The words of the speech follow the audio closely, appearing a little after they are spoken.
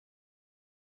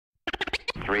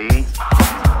3, 2, 1,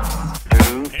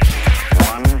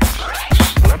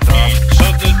 lift off. To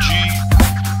the G,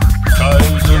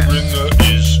 Kyle the ringer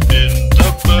is in the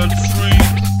belfry,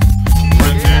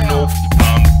 ringing up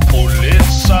and pulling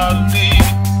Sally,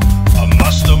 a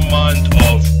mastermind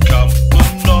of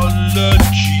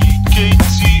campanology,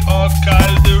 KTR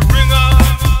Kyle the ringer.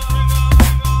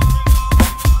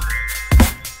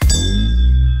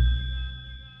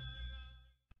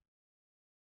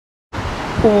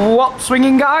 What's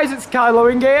swinging, guys? It's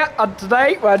Kylo in here, and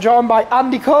today we're joined by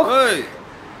Andy Cook. Hey.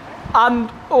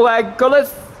 And we're gonna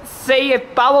see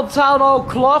if Barrow Town Hall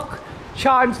clock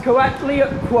chimes correctly at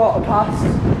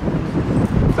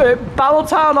 1:15. Barrow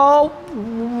Town Hall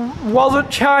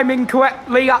wasn't chiming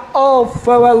correctly at all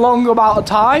for a long amount of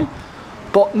time,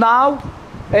 but now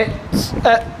it's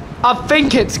I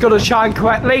think it's gonna chime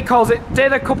correctly because it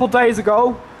did a couple days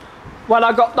ago when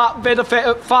I got that vid of it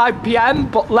at 5 PM,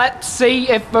 but let's see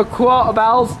if the quarter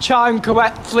bells chime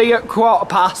correctly at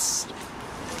 1:15.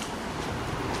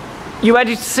 You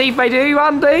ready to see if they do,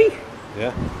 Andy?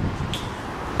 Yeah.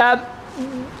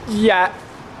 Yeah.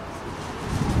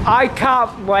 I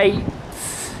can't wait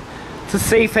to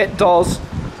see if it does.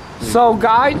 So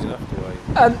guys,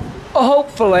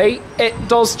 hopefully it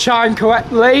does chime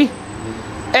correctly.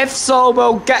 If so,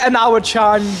 we'll get an hour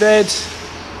chime vid.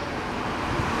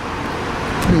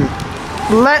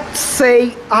 Let's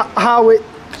see how it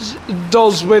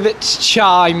does with its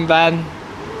chime then.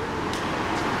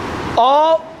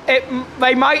 Or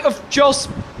they might have just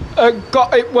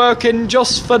got it working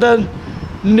just for the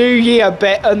New Year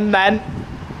bit, and then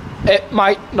it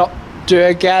might not do it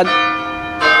again.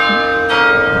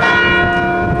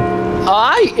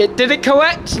 Aye, it did it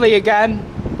correctly again.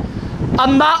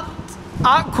 And that,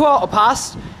 at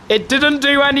 1:15, it didn't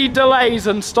do any delays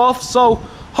and stuff, so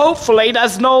hopefully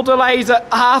there's no delays at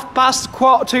 1:30,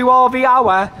 1:45 or the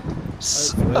hour.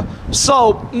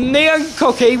 So me and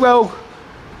Cookie will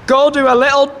go do a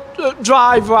little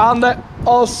drive around it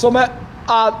or something,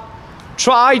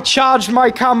 try charge my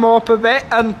camera up a bit,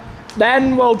 and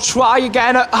then we'll try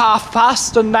again at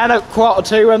 1:30 and then at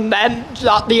 1:45 and then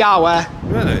at the hour.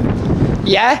 Really?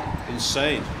 Yeah.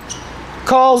 Insane.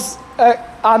 Cause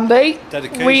Andy,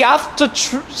 Dedication. we have to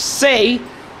see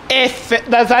if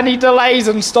there's any delays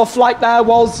and stuff like there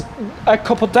was a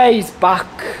couple of days back.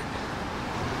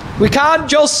 We can't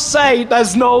just say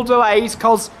there's no delays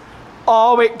because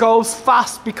it goes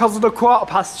fast because of the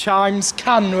 1:15 chimes,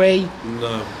 can we?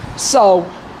 No. So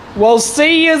we'll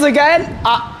see you again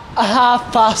at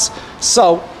 1:30.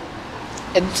 So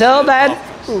until then,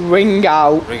 ring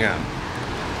out. Ring out.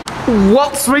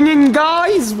 What's ringing,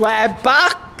 guys? We're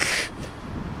back.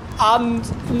 And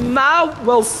now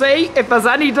we'll see if there's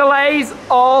any delays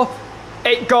or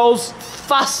it goes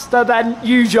faster than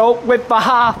usual with the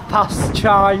 1:30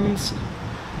 chimes.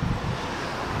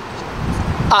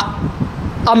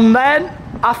 And then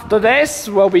after this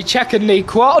we'll be checking the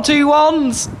 1:45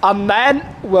 ones, and then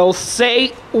we'll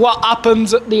see what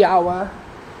happens at the hour.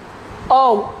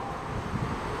 Oh,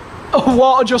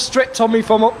 water just dripped on me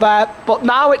from up there, but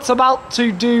now it's about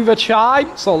to do the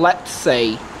chime, so let's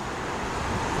see.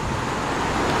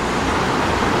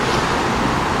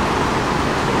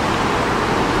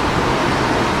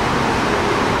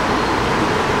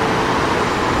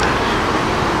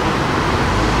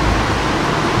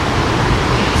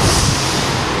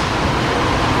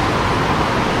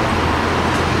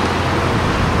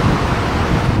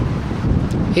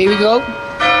 Here we go.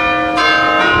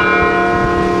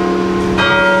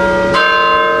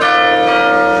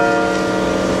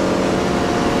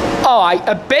 Alright,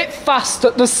 a bit fast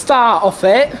at the start of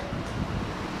it,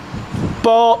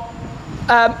 but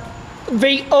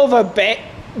the other bit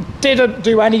didn't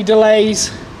do any delays.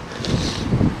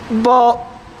 But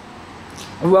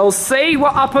we'll see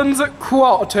what happens at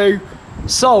 1:45.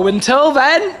 So until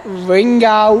then, ring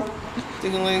out.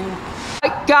 Ding-a-ling.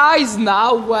 Right, guys,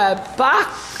 now we're back.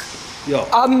 Yeah.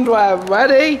 And we're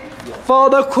ready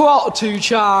for the 1:45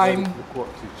 chime. The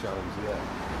Quarter To Chimes, yeah.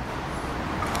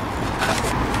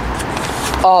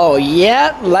 Oh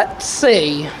yeah, let's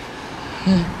see.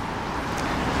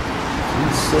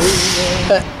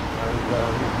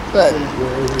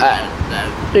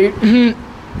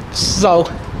 So,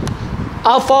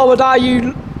 how forward are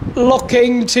you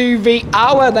looking to the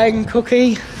hour then,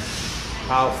 Cookie?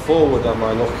 How forward am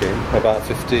I looking? About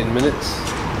 15 minutes.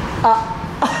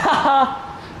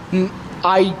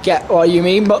 I get what you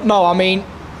mean, but no, I mean,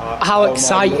 how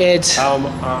excited. Am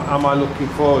I looking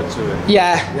forward to it?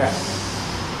 Yeah. Yeah.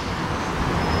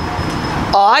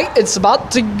 Alright, it's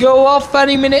about to go off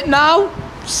any minute now,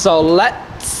 so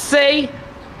let's see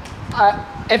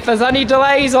if there's any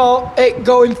delays or it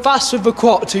going fast with the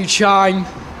quarter to chime.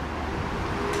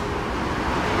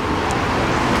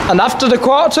 And after the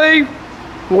quarter to,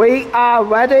 we are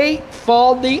ready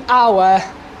for the hour.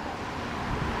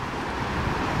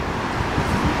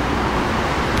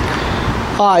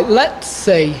 Alright, let's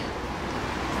see.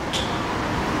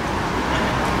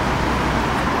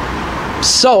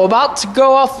 So, about to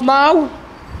go off now.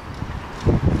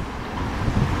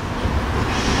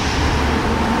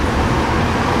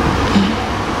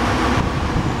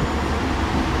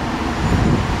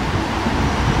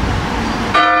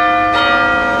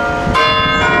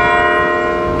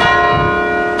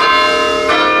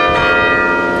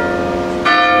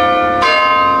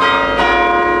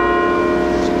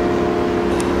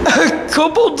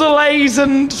 Couple delays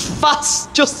and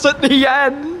fast just at the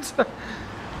end.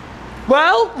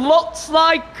 Well, looks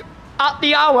like at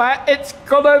the hour it's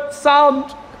gonna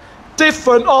sound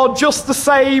different or just the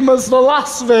same as the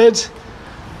last vid.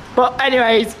 But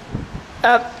anyways,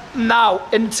 now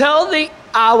until the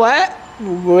hour,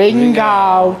 ring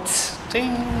out.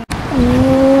 Ding.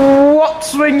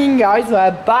 What's ringing, guys?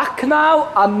 We're back now,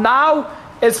 and now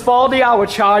it's for the hour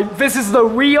chime. This is the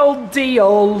real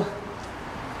deal.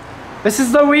 This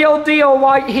is the real deal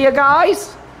right here,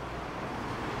 guys.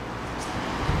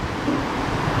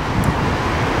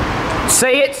 See,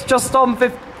 it's just on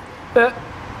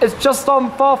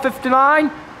 4:59.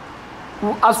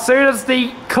 As soon as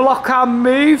the clock hand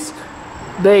moves,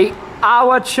 the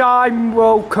hour chime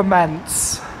will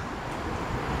commence.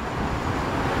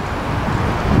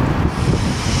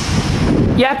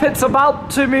 Yep, it's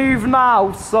about to move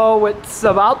now, so it's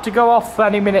about to go off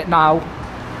any minute now.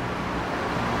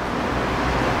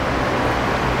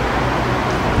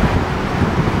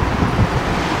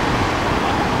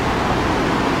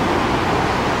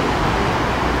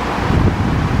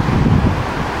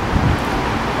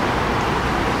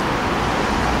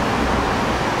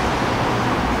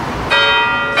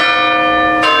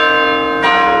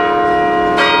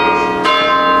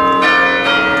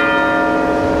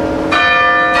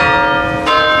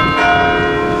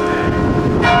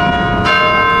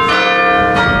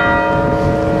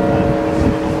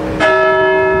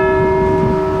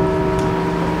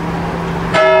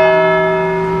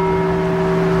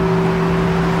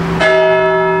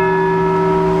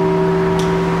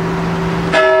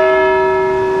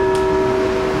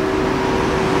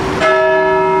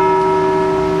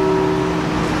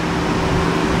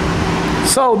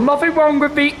 So nothing wrong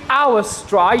with the hour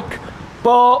strike,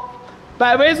 but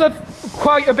there is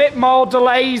quite a bit more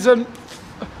delays and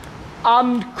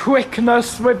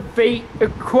quickness with the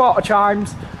quarter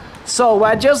chimes. So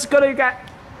we're just gonna get.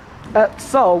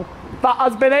 So that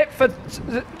has been it for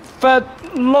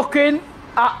looking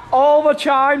at all the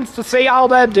chimes to see how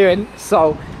they're doing.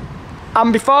 So,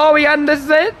 and before we end this,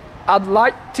 I'd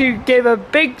like to give a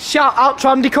big shout out to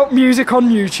Andy Cut Music on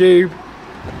YouTube.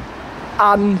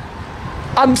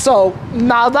 And so,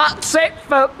 now that's it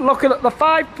for looking at the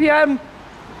 5 PM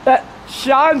that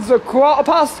shines the quarter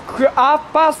past,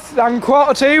 half past and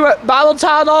quarter to at Barrow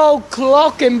Town Hall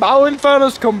Clock in Barrow in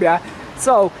Furness, Cumbria.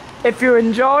 So, if you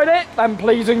enjoyed it, then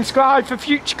please subscribe for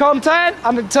future content,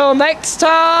 and until next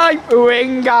time,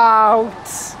 ring out.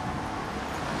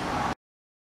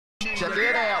 Check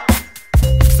it out.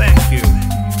 Thank you.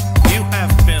 You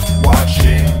have been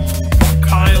watching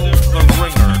Kyle the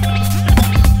Ringer.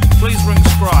 Please ring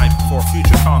subscribe for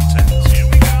future content.